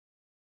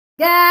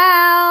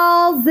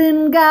Gals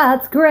in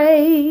God's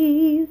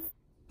grace.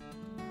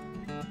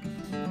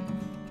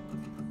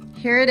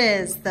 Here it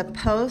is, the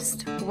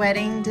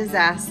post-wedding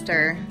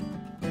disaster.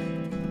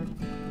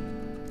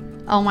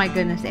 Oh my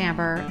goodness,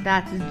 Amber,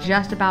 that's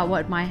just about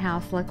what my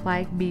house looked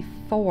like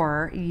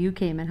before you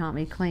came and helped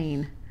me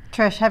clean.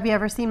 Trish, have you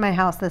ever seen my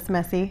house this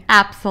messy?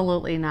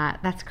 Absolutely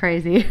not. That's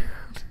crazy.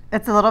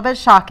 It's a little bit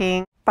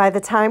shocking. By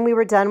the time we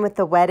were done with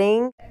the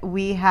wedding,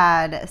 we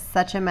had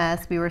such a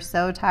mess. We were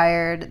so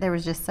tired. There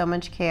was just so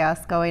much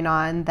chaos going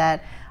on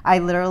that I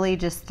literally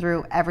just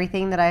threw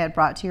everything that I had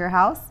brought to your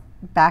house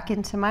back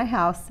into my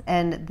house,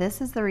 and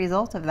this is the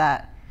result of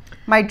that.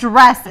 My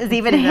dress is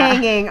even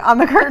hanging on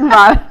the curtain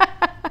rod.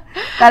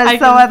 That is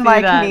so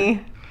unlike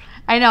me.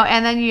 I know,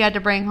 and then you had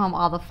to bring home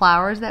all the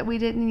flowers that we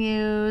didn't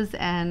use,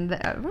 and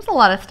there was a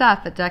lot of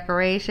stuff, the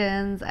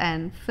decorations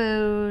and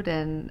food,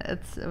 and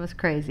it was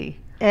crazy.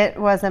 It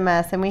was a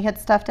mess, and we had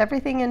stuffed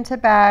everything into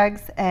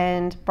bags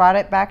and brought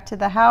it back to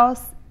the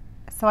house,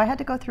 so I had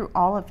to go through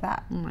all of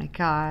that. Oh my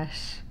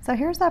gosh. So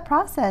here's that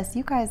process.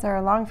 You guys are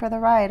along for the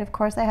ride. Of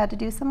course, I had to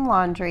do some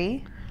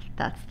laundry.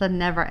 That's the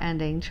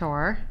never-ending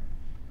chore.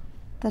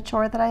 The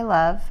chore that I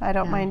love. I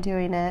don't mind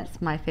doing it. It's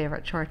my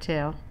favorite chore,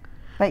 too.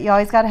 But you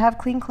always got to have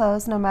clean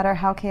clothes no matter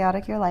how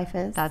chaotic your life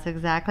is. That's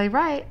exactly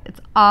right.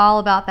 It's all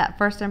about that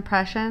first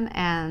impression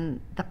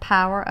and the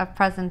power of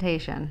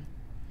presentation.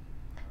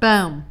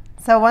 Boom.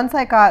 So once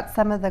I got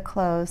some of the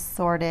clothes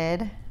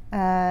sorted,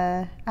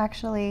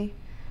 actually,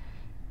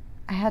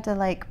 I had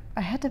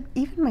to,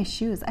 even my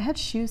shoes, I had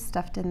shoes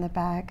stuffed in the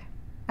bag.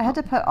 I had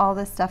to put all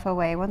this stuff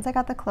away. Once I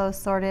got the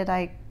clothes sorted,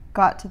 I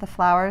got to the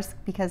flowers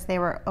because they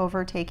were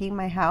overtaking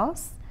my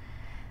house.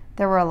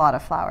 There were a lot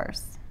of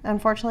flowers.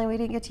 Unfortunately, we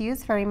didn't get to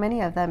use very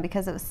many of them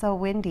because it was so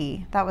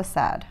windy. That was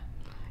sad.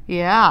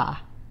 Yeah.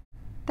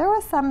 There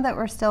was some that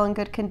were still in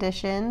good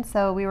condition,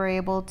 so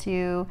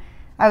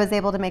I was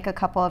able to make a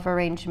couple of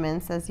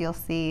arrangements, as you'll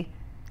see.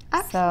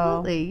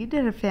 Absolutely. You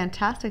did a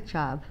fantastic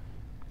job.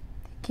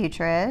 Thank you,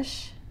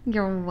 Trish.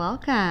 You're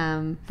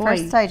welcome.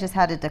 First, I just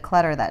had to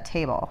declutter that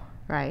table.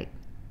 Right.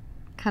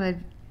 Kind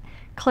of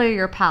clear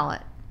your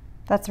palette.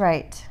 That's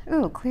right.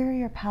 Ooh, clear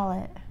your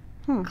palette.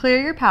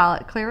 Clear your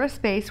palette. Clear a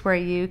space where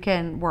you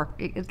can work.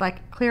 It's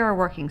like clear a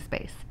working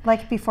space.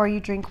 Like before you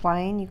drink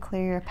wine, you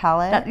clear your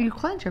palette? You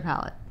cleanse your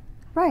palette.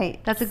 Right.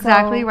 That's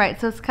exactly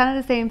right. So it's kind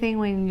of the same thing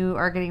when you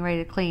are getting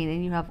ready to clean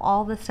and you have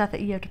all the stuff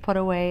that you have to put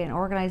away and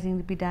organizing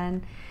to be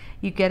done.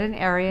 You get an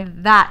area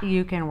that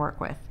you can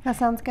work with. That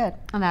sounds good.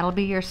 And that'll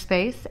be your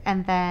space.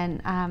 And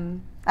then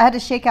I had to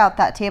shake out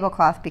that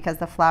tablecloth because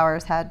the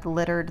flowers had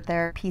littered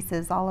their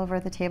pieces all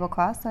over the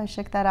tablecloth. So I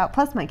shook that out.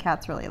 Plus my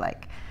cats really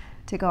like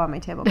to go on my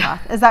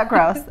tablecloth. Is that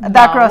gross? No.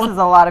 That grosses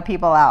a lot of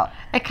people out.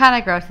 It kind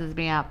of grosses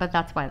me out, but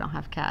that's why I don't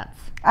have cats.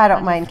 I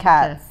don't mind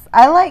cats.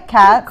 I like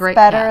cats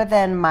better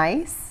than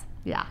mice.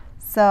 Yeah.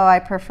 So I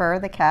prefer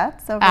the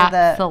cats over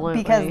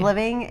Absolutely. Because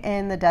living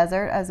in the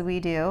desert as we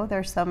do,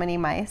 there's so many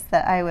mice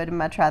that I would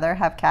much rather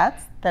have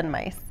cats than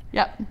mice.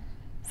 Yep.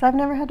 So I've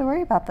never had to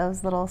worry about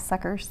those little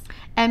suckers.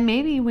 And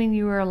maybe when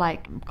you were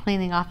like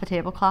cleaning off the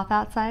tablecloth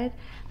outside,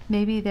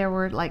 maybe there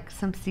were like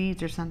some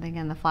seeds or something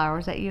in the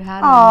flowers that you had,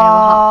 and they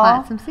will help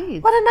plant some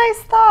seeds. What a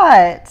nice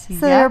thought.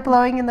 So they were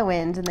blowing in the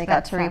wind and they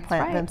got to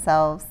replant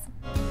themselves.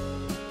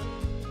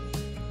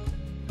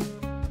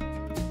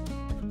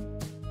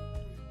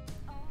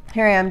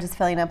 Here I am just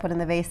filling up one of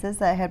the vases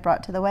that I had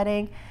brought to the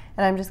wedding,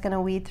 and I'm just going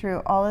to weed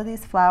through all of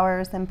these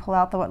flowers and pull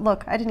out the one.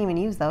 Look, I didn't even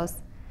use those.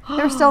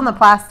 They were still in the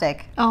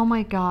plastic. Oh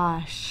my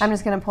gosh. I'm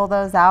just going to pull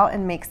those out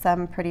and make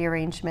some pretty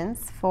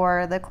arrangements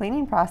for the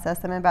cleaning process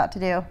I'm about to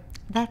do.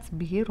 That's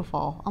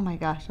beautiful. Oh my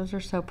gosh, those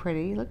are so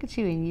pretty. Look at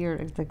you, and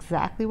it's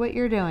exactly what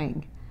you're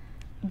doing.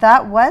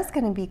 That was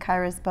going to be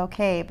Kyra's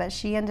bouquet, but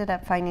she ended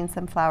up finding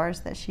some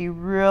flowers that she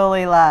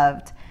really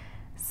loved.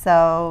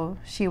 So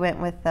she went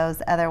with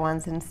those other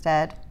ones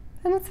instead.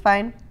 And it's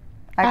fine.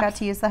 I got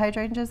to use the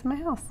hydrangeas in my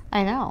house.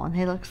 I know, and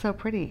they look so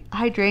pretty.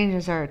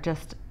 Hydrangeas are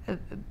just,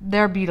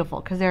 they're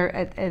beautiful because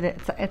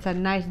it's a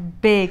nice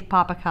big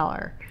pop of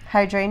color.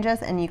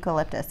 Hydrangeas and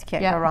eucalyptus. You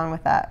can't go wrong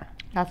with that.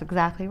 That's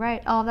exactly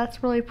right. Oh,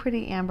 that's really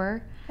pretty,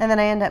 Amber. And then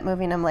I end up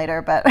moving them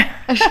later, but...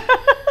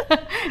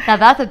 Now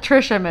that's a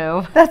Trisha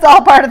move. That's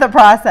all part of the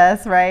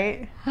process,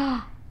 right?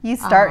 You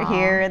start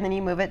here and then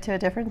you move it to a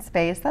different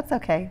space. That's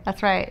okay.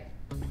 That's right.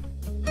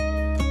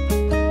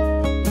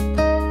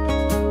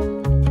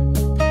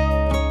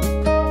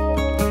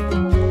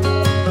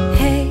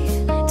 Hey,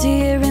 do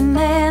you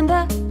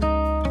remember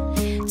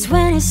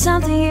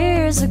 20-something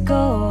years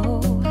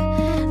ago?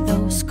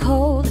 Those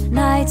cold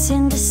nights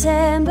in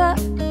December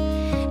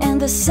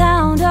and the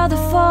sound of the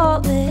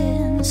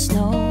falling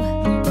snow,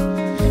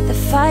 the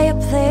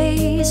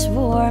fireplace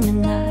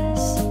warming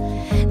us,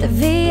 the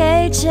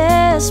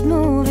VHS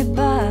movie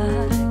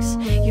box,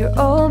 your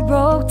old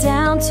broke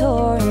down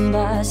touring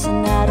bus,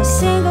 and not a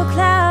single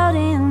cloud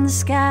in the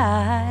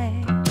sky.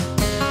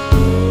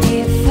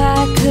 If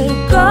I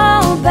could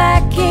go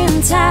back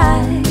in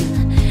time,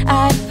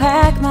 I'd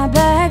pack my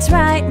bags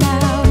right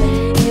now.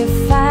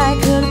 If I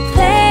could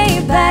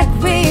play back,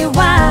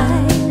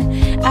 rewind,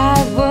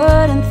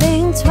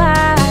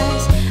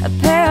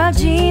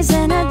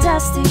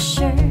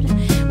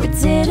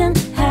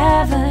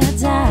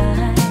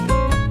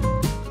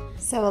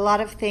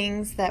 of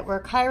things that were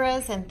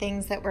Kyra's and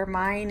things that were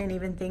mine and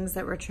even things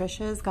that were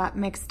Trisha's got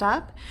mixed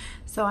up.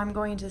 So I'm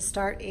going to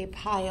start a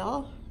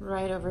pile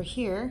right over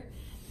here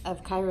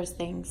of Kyra's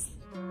things.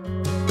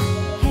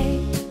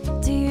 Hey,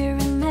 do you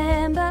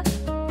remember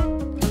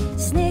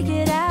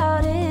sneaking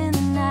out in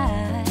the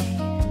night?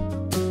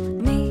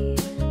 Me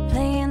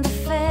playing the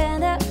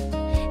Fender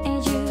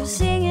and you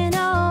singing,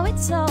 oh,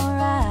 it's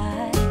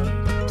alright.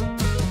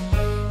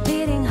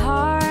 Beating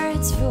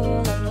hearts full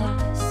of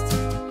lust,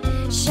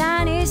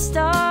 shiny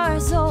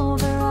stars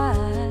over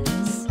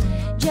us.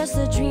 Just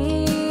a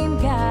dream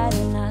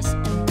guiding us,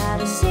 and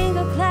not a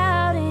single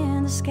cloud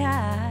in the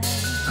sky.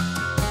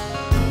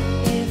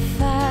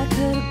 If I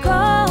could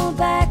go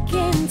back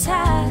in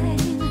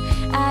time,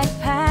 I'd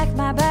pack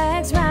my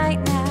bags right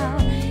now.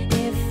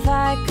 If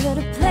I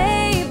could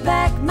play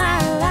back my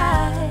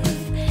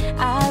life,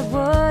 I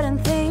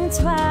wouldn't think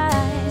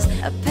twice.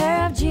 A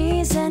pair of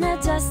jeans and a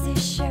dusty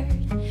shirt,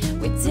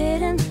 we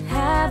didn't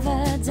have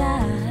a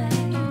dime.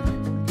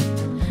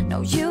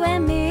 No, you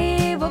and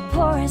me were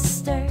poor and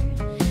stirred,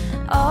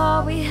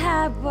 all we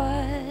had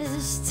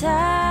was time.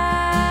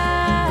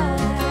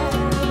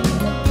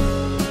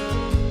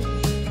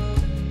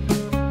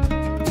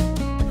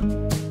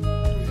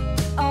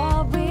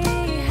 All we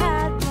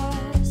had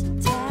was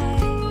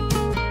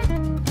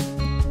time.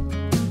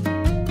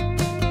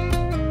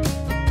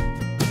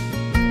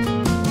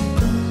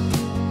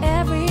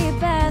 Every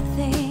bad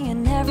thing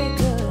and every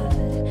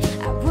good,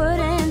 I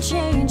wouldn't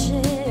change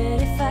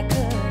it if I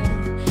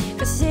could,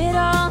 'cause it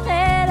all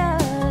led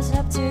us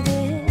up to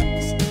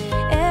this.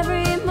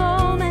 Every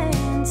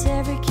moment,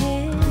 every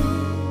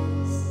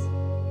kiss.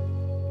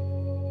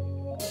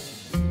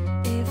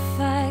 If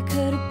I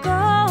could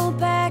go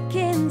back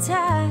in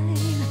time,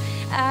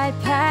 I'd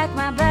pack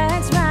my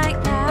bags right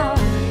now.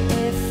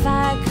 If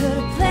I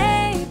could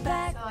play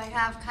back. So I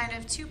have kind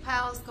of two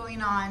piles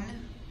going on.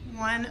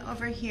 One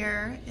over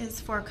here is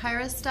for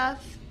Kyra's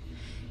stuff,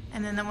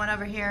 and then the one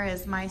over here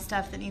is my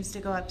stuff that needs to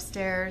go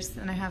upstairs,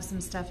 and I have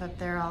some stuff up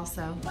there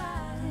also.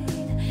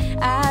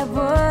 I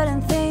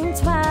wouldn't think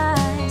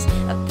twice.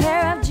 A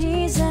pair of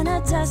jeans and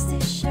a dusty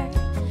shirt,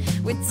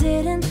 we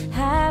didn't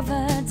have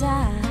a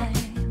dime.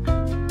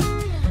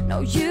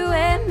 No, you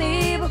and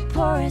me were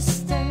poor and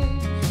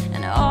stirred,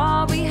 and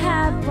all we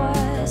had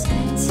was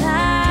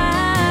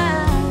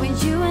time. When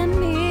you and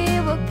me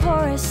were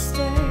poor and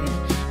stirred,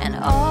 and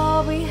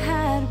all we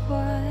had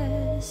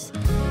was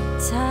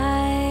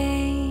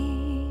time.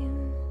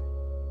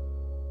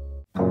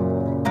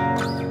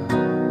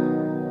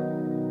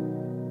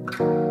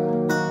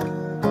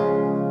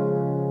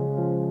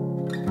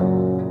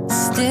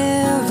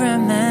 Still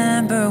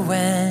remember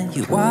when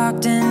you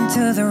walked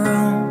into the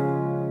room.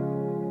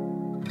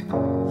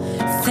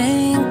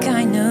 Think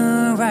I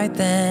knew right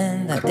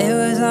then that it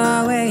was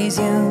always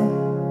you.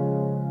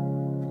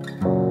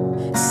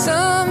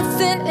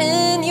 Something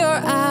in your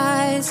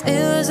eyes,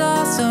 it was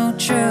all so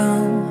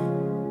true.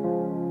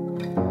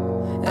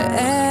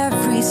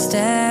 Every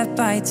step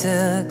I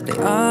took, they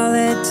all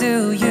led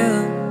to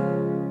you.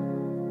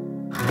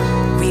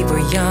 We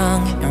were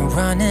young and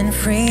running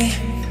free.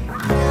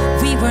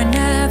 We were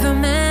never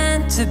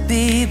meant to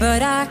be,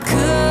 but I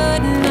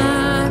could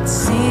not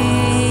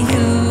see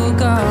you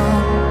go.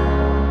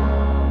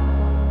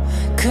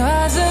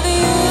 'Cause of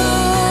you,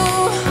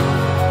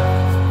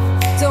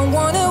 don't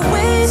wanna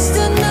waste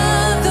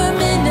another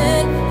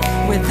minute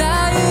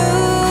without you.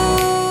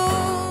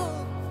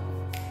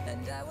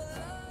 And I will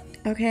love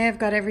you. Okay, I've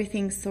got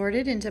everything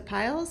sorted into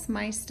piles.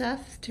 My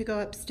stuff to go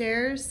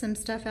upstairs, some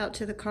stuff out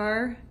to the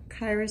car,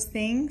 Kyra's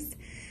things.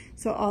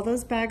 So all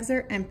those bags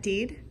are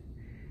emptied.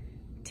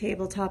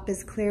 Tabletop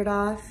is cleared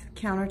off,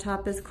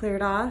 countertop is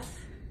cleared off.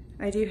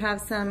 I do have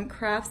some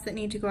crafts that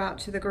need to go out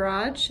to the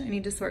garage. I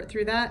need to sort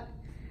through that.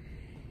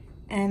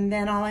 And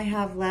then all I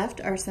have left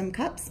are some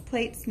cups,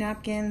 plates,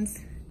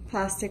 napkins,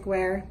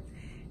 plasticware,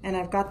 and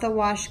I've got the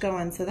wash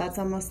going, so that's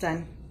almost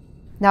done.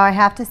 Now I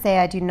have to say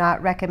I do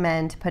not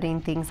recommend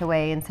putting things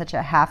away in such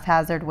a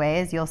haphazard way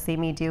as you'll see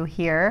me do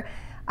here.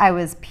 I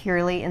was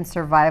purely in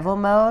survival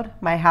mode.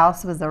 My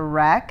house was a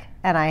wreck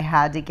and I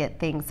had to get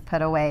things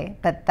put away.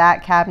 But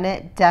that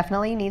cabinet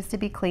definitely needs to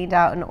be cleaned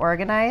out and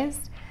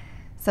organized.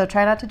 So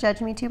try not to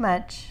judge me too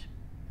much.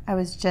 I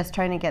was just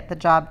trying to get the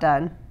job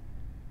done.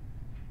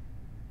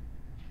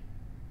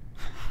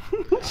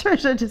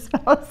 Trisha just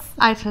fell asleep.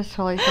 I just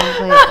totally fell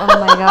asleep.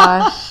 Oh my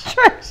gosh.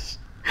 Trish,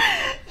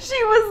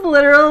 she was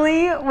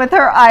literally with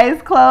her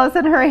eyes closed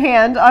and her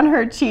hand on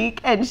her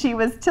cheek, and she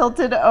was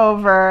tilted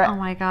over, Oh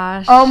my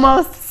gosh.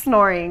 almost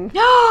snoring.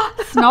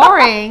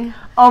 Snoring?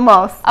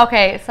 Almost.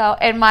 Okay, so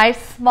in my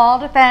small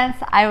defense,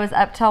 I was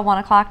up till 1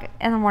 o'clock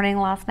in the morning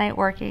last night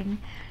working.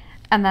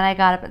 And then I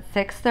got up at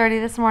 6:30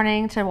 this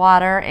morning to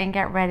water and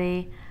get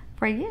ready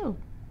for you.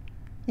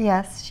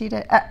 Yes, she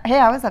did. Hey,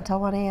 I was up till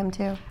 1 a.m.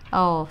 too.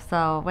 Oh,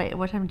 so wait,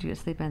 what time did you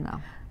sleep in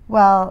though?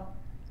 Well,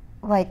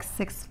 like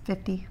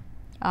 6:50.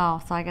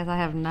 Oh, so I guess I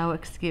have no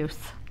excuse.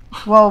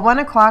 Well, 1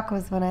 o'clock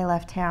was when I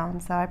left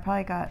town, so I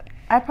probably got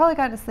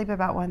to sleep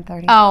about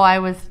 1:30. Oh, I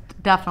was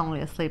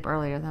definitely asleep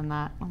earlier than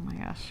that. Oh my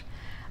gosh.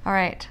 All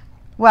right.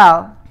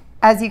 Well,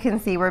 as you can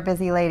see, we're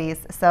busy ladies.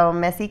 So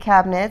messy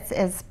cabinets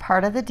is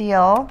part of the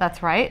deal.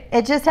 That's right.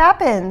 It just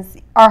happens.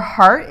 Our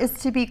heart is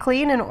to be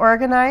clean and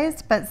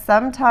organized, but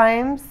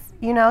sometimes,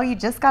 you know, you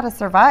just got to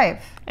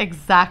survive.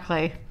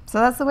 Exactly. So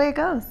that's the way it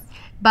goes.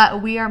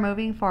 But we are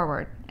moving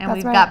forward, and That's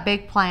we've right. got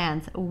big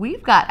plans.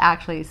 We've got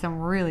actually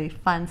some really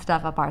fun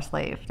stuff up our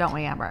sleeve, don't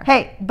we, Amber?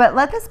 Hey, but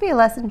let this be a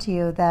lesson to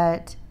you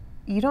that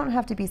you don't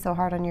have to be so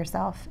hard on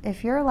yourself.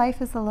 If your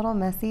life is a little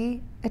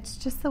messy, it's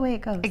just the way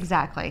it goes.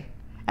 Exactly.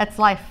 It's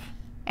life.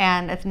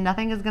 And if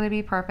nothing is going to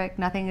be perfect,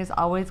 nothing is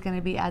always going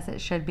to be as it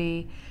should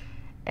be.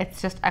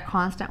 It's just a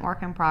constant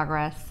work in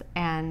progress,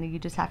 and you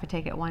just have to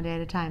take it one day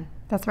at a time.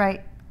 That's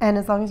right. And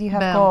as long as you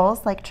have Boom.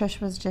 goals, like Trish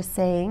was just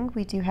saying,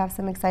 we do have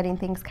some exciting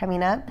things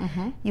coming up.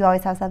 Mm-hmm. You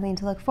always have something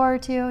to look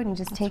forward to, and you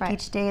just take right.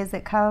 each day as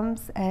it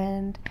comes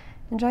and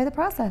enjoy the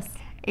process.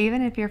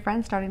 Even if your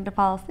friend's starting to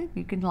fall asleep,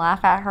 you can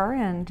laugh at her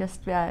and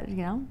just,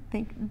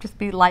 just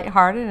be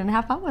lighthearted and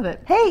have fun with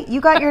it. Hey,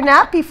 you got your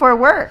nap before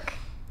work.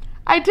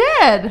 I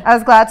did. I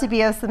was glad to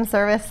be of some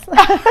service. And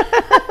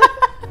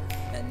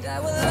I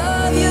will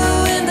love you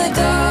in the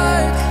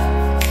dark.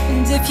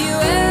 And if you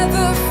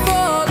ever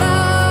fall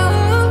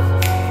out,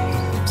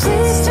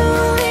 please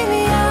don't leave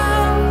me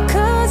out,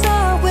 'cause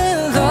I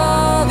will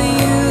love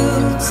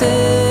you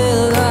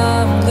till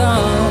I'm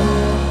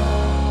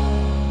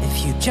gone.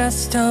 If you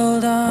just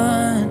hold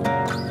on.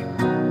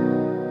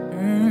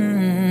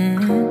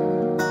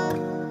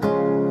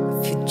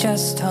 If you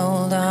just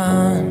hold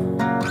on.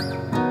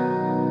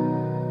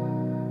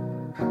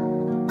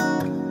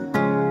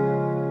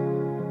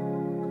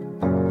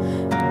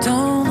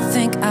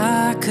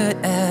 Could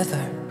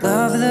ever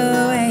love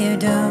the way you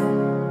do.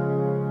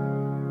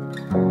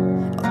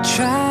 I'll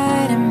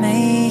try to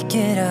make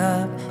it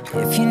up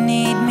if you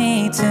need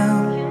me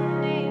to.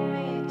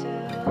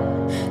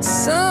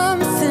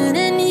 Something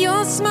in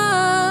your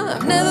smile,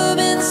 I've never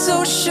been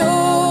so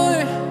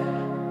sure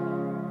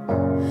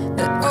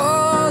that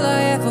all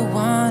I ever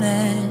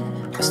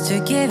wanted was to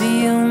give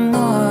you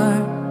more.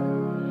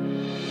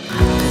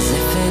 'Cause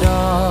if it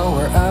all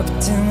were up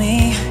to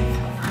me,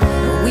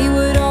 we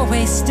would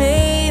always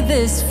stay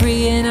this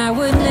free, and I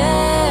would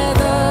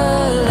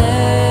never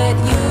let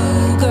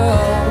you go.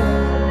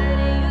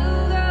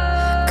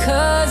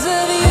 'Cause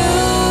of you,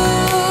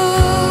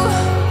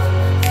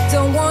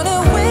 don't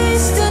wanna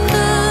waste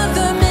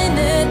another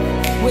minute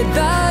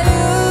without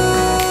you.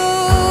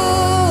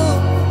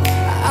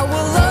 I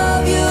will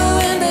love you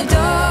in the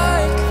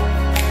dark,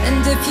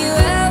 and if you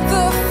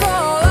ever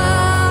fall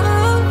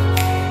out,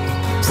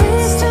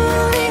 please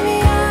don't leave me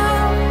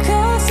out,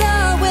 'cause I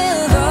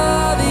will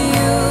love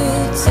you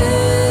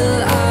till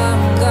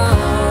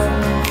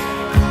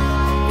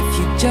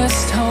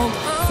just hold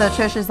on. So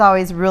Trish is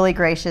always really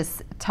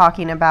gracious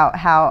talking about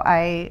how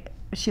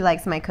she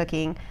likes my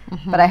cooking,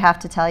 but I have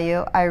to tell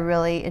you, I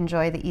really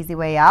enjoy the easy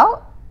way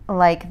out,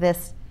 like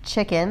this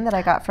chicken that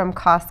I got from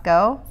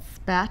Costco,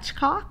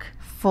 Spatchcock?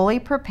 fully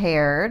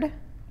prepared,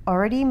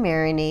 already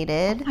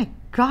marinated. Oh my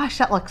gosh,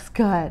 that looks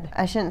good.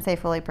 I shouldn't say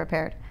fully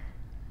prepared.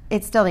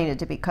 It still needed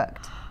to be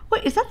cooked.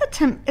 Wait, is that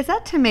is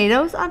that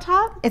tomatoes on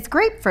top? It's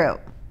grapefruit.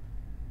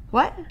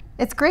 What?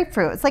 It's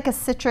grapefruit. It's like a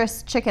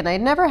citrus chicken.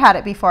 I'd never had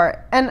it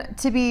before. And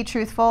to be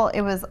truthful,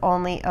 it was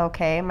only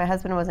okay. My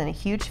husband wasn't a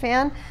huge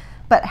fan.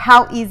 But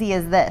how easy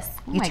is this?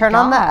 Oh You my turn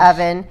on the gosh.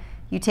 oven.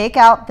 You take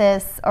out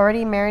this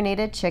already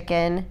marinated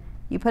chicken.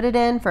 You put it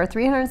in for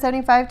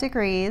 375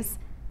 degrees.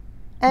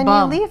 And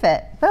Boom. you leave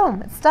it.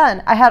 Boom. It's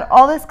done. I had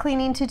all this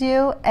cleaning to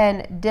do.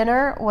 And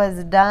dinner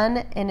was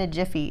done in a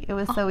jiffy. It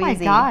was so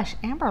easy. Oh my gosh,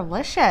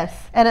 Amberlicious.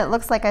 And it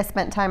looks like I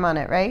spent time on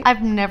it, right?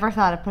 I've never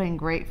thought of putting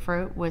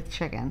grapefruit with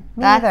chicken.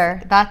 Me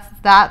neither.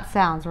 That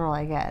sounds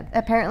really good.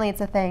 Apparently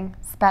it's a thing.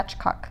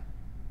 Spatchcock.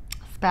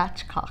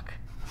 Spatchcock.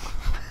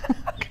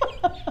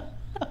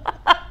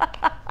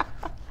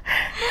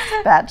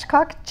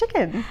 Spatchcock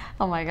chicken.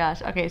 Oh my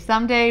gosh. Okay,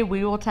 someday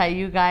we will tell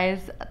you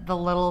guys the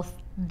little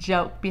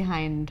joke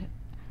behind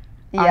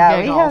our Yeah,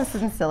 we giggles. have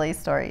some silly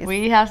stories.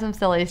 We have some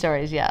silly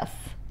stories, yes.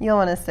 You'll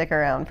want to stick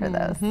around for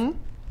those.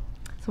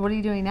 So what are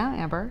you doing now,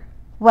 Amber?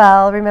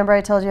 Well, remember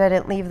I told you I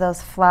didn't leave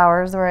those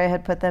flowers where I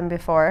had put them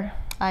before?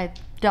 I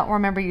don't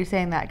remember you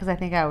saying that because I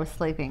think I was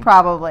sleeping.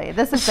 Probably.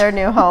 This is their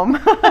new home.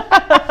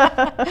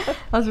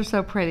 Those are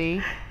so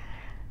pretty.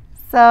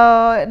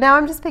 So now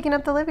I'm just picking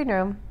up the living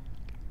room.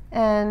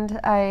 And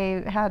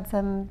I had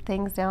some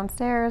things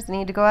downstairs. I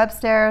need to go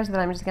upstairs, but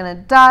I'm just going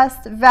to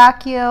dust,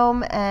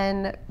 vacuum,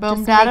 and Boom,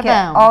 just dada, make it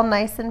boom. all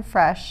nice and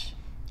fresh.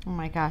 Oh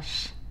my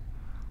gosh.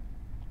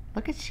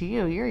 Look at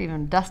you. You're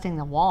even dusting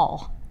the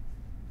wall.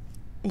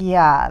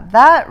 Yeah,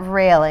 that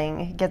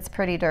railing gets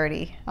pretty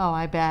dirty. Oh,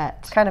 I bet.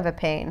 It's kind of a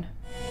pain.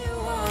 You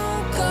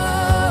won't go.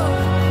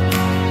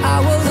 I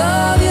will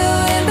love you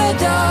in the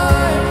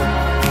dark,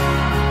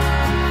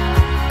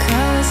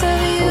 'cause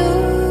of you.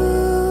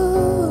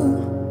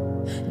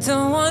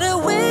 Don't wanna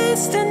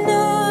waste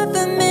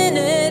another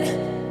minute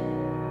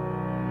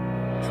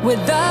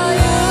without you.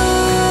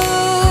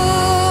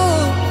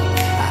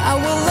 I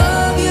will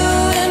love you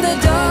in the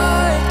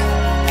dark,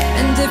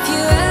 and if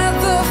you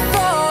ever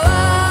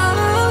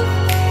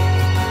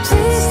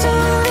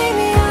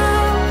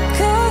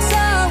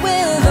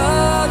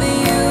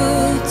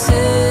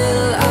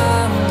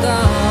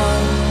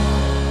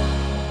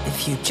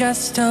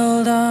just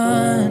hold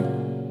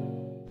on.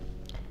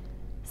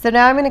 So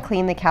now I'm going to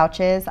clean the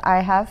couches.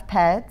 I have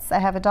pets. I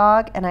have a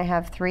dog and I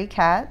have 3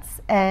 cats,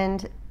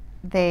 and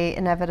they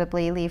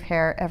inevitably leave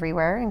hair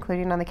everywhere,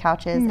 including on the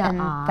couches. Nuh-uh. And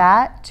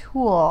that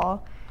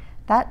tool,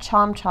 that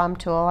Chom Chom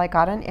tool I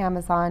got on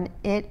Amazon,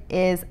 it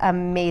is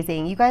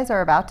amazing. You guys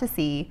are about to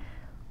see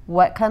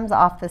what comes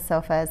off the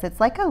sofas. It's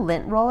like a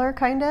lint roller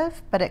kind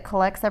of, but it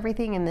collects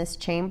everything in this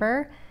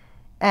chamber,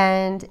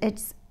 and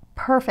it's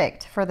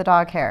perfect for the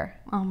dog hair.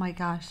 Oh my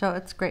gosh, so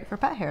it's great for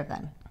pet hair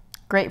then.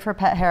 Great for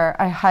pet hair.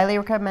 I highly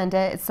recommend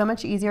it. It's so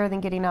much easier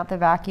than getting out the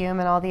vacuum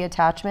and all the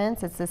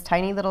attachments. It's this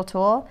tiny little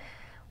tool.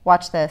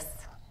 Watch this.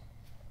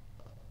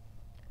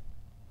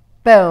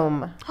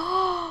 Boom.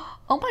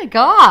 Oh my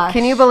gosh.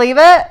 Can you believe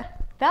it?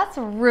 That's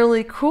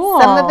really cool.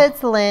 Some of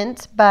it's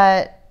lint,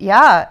 but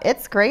yeah,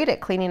 it's great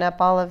at cleaning up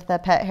all of the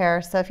pet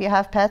hair. So if you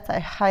have pets, I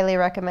highly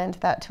recommend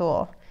that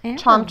tool. And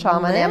Chom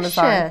Chom on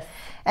Amazon. delicious.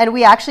 And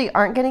we actually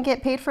aren't going to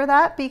get paid for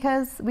that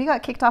because we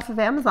got kicked off of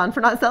Amazon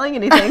for not selling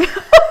anything.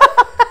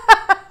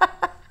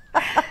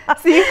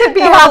 So you could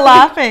be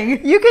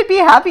laughing. You could be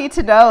happy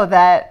to know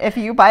that if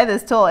you buy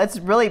this tool, it's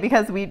really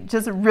because we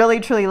just really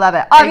truly love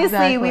it. Obviously,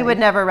 we Exactly. would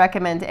never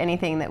recommend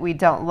anything that we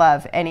don't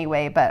love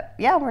anyway. But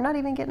yeah, we're not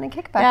even getting a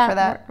kickback for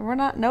that. We're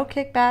not, no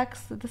kickbacks.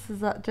 This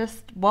is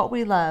just what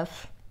we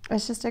love.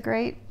 It's just a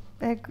great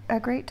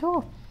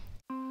tool.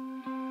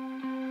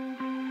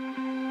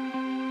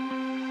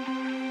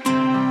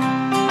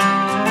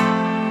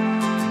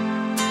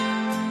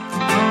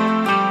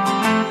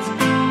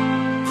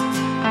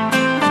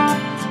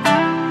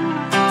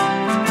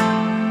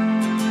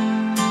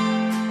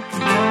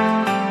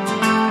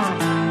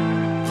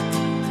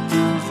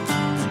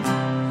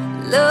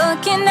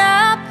 Looking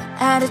up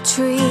at a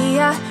tree,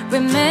 I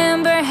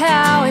remember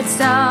how it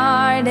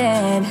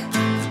started.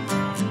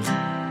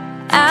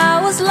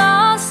 I was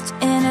lost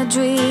in a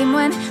dream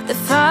when the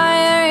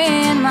fire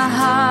in my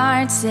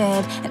heart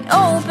said an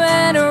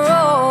open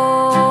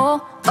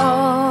rose.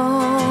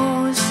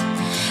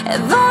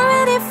 I've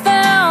already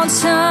found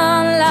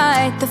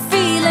sunlight, the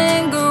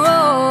feeling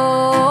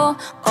grows,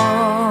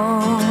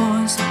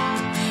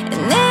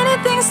 and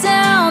anything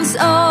sounds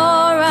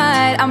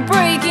alright. I'm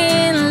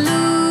breaking loose,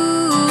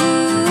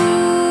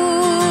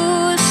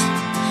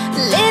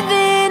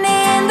 living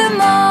in the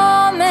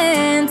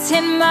moment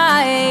in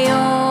my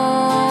own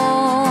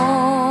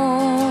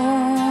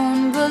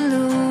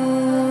balloon.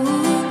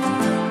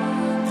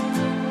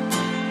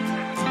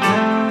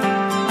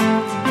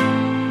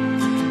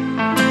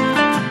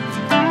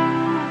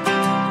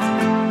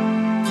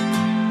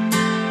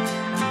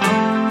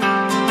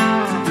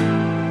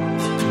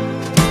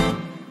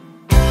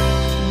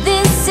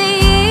 This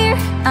year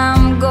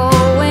I'm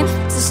going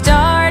to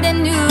start a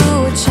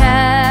new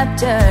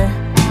chapter.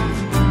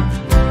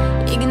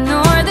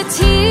 Ignore the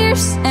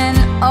tears and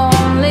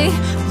only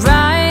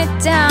write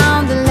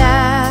down the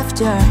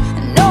laughter.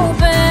 An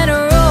open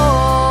rose.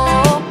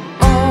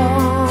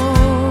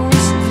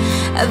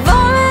 I've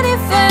already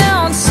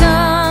found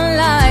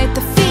sunlight,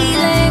 the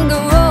feeling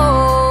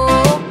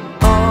grows,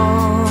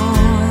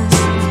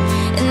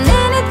 and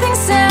anything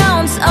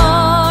sounds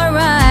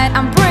alright.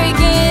 I'm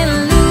breaking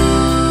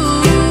loose,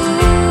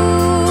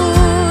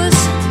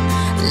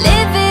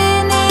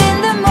 living in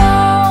the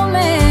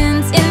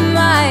moment in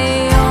my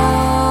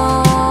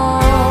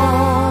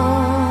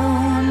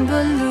own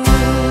balloon.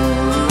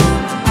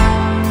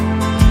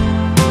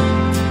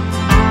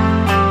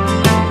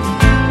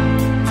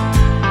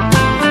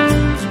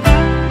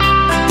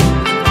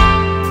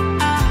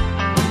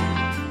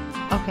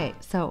 Okay,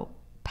 so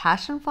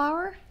passion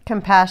flower?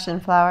 Compassion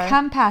flower.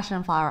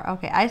 Compassion flower.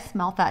 Okay, I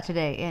smelled that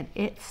today and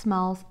it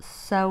smells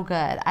so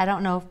good. I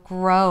don't know if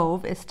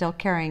Grove is still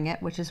carrying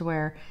it, which is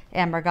where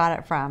Amber got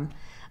it from,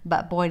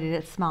 but boy, did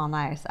it smell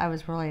nice. I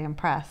was really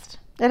impressed.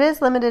 It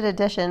is limited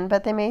edition,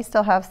 but they may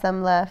still have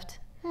some left.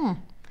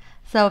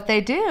 So if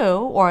they do,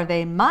 or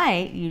they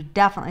might, you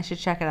definitely should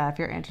check it out if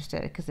you're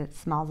interested because it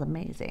smells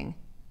amazing.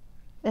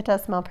 It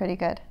does smell pretty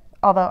good.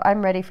 Although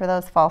I'm ready for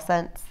those fall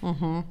scents.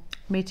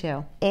 Me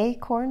too.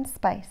 Acorn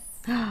spice.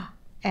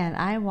 And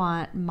I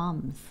want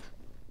mums.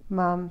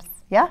 Mums.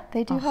 Yeah,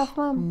 they do have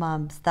mums.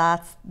 Mums.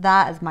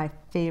 That is my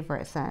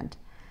favorite scent.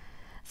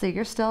 So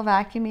you're still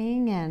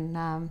vacuuming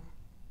and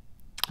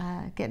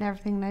getting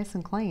everything nice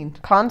and clean.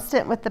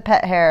 Constant with the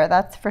pet hair,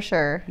 that's for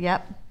sure.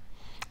 Yep.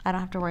 I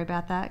don't have to worry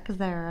about that because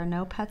there are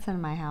no pets in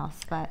my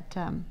house. But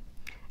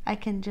I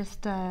can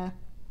just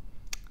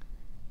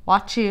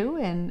watch you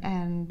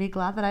and be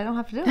glad that I don't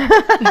have to do it.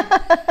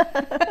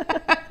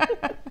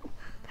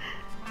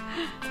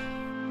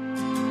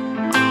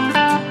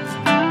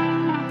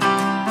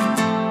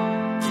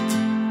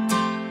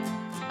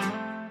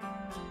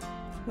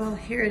 Well,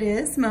 here it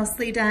is,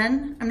 mostly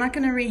done. I'm not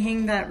going to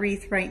rehang that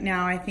wreath right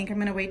now. I think I'm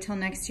going to wait till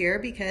next year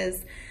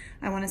because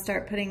I want to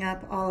start putting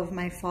up all of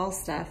my fall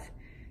stuff.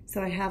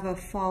 So I have a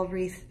fall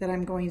wreath that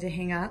I'm going to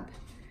hang up.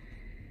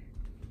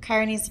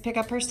 Kyra needs to pick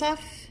up her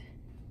stuff.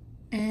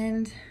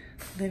 And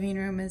living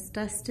room is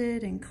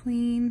dusted and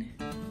clean.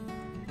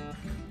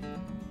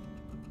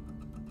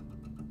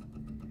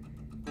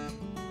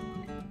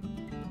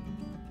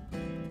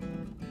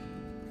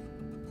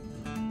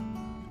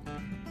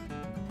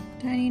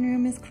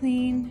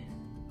 clean.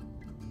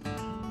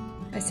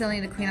 I still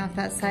need to clean off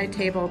that side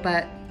table,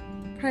 but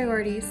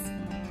priorities.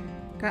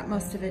 Got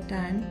most of it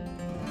done.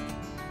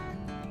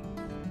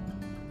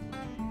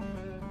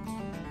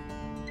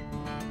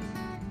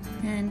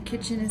 And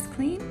kitchen is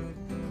clean.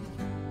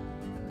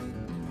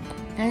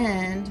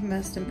 And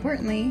most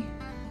importantly,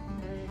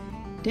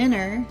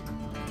 dinner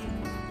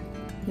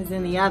is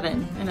in the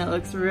oven and it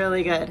looks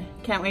really good.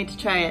 Can't wait to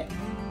try it.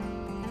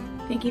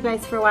 Thank you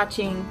guys for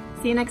watching.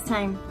 See you next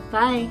time.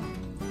 Bye.